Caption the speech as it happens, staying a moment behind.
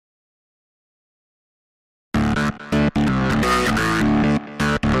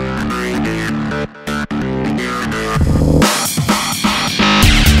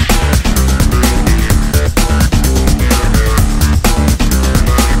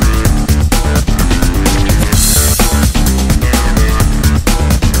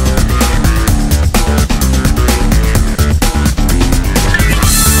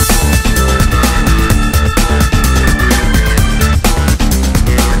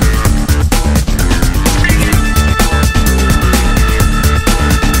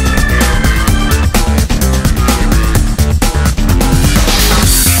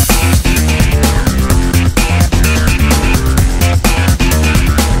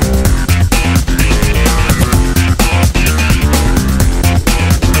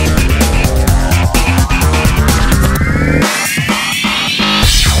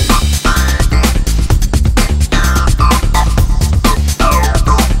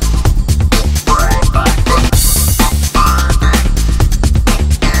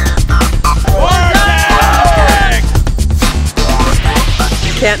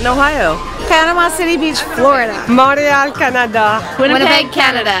Canton, Ohio. Panama City Beach, Florida. Montreal, Canada. Winnipeg,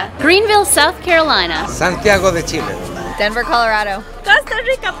 Canada. Greenville, South Carolina. Santiago de Chile. Denver, Colorado. Costa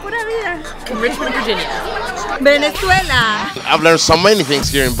Rica, pura vida. Richmond, Virginia. Venezuela. I've learned so many things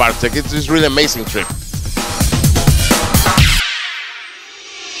here in Vartech. It's just really amazing trip.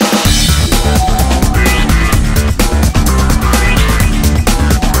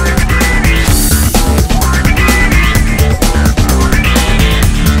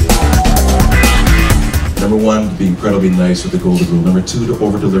 Number one, to be incredibly nice with the golden rule. Number two, to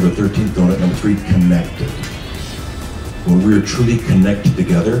over-deliver 13th donut. Number three, connected. When we are truly connected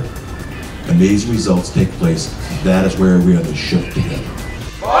together, amazing results take place. That is where we are the ship together.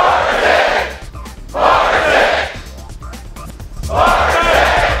 Vartech! Vartech! Vartech!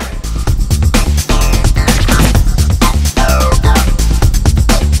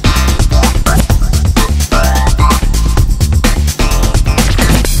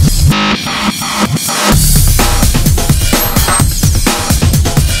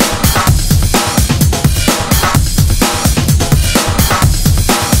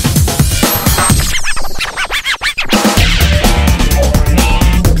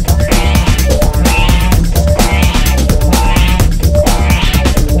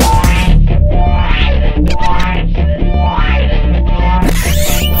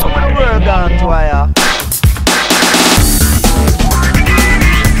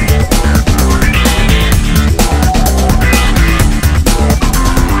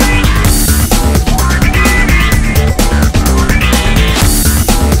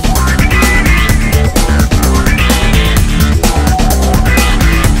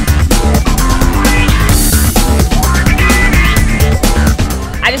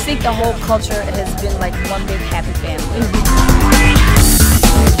 I just think the whole culture has been like one big happy family.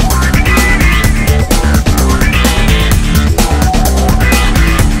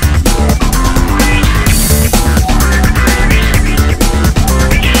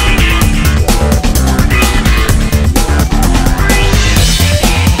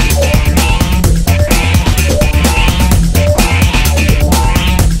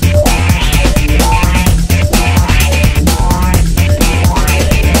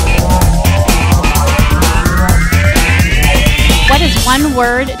 One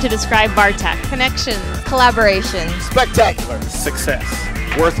word to describe Vartech. Connections. Collaboration. Spectacular. Success.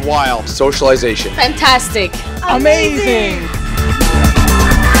 Worthwhile. Socialization. Fantastic. Amazing.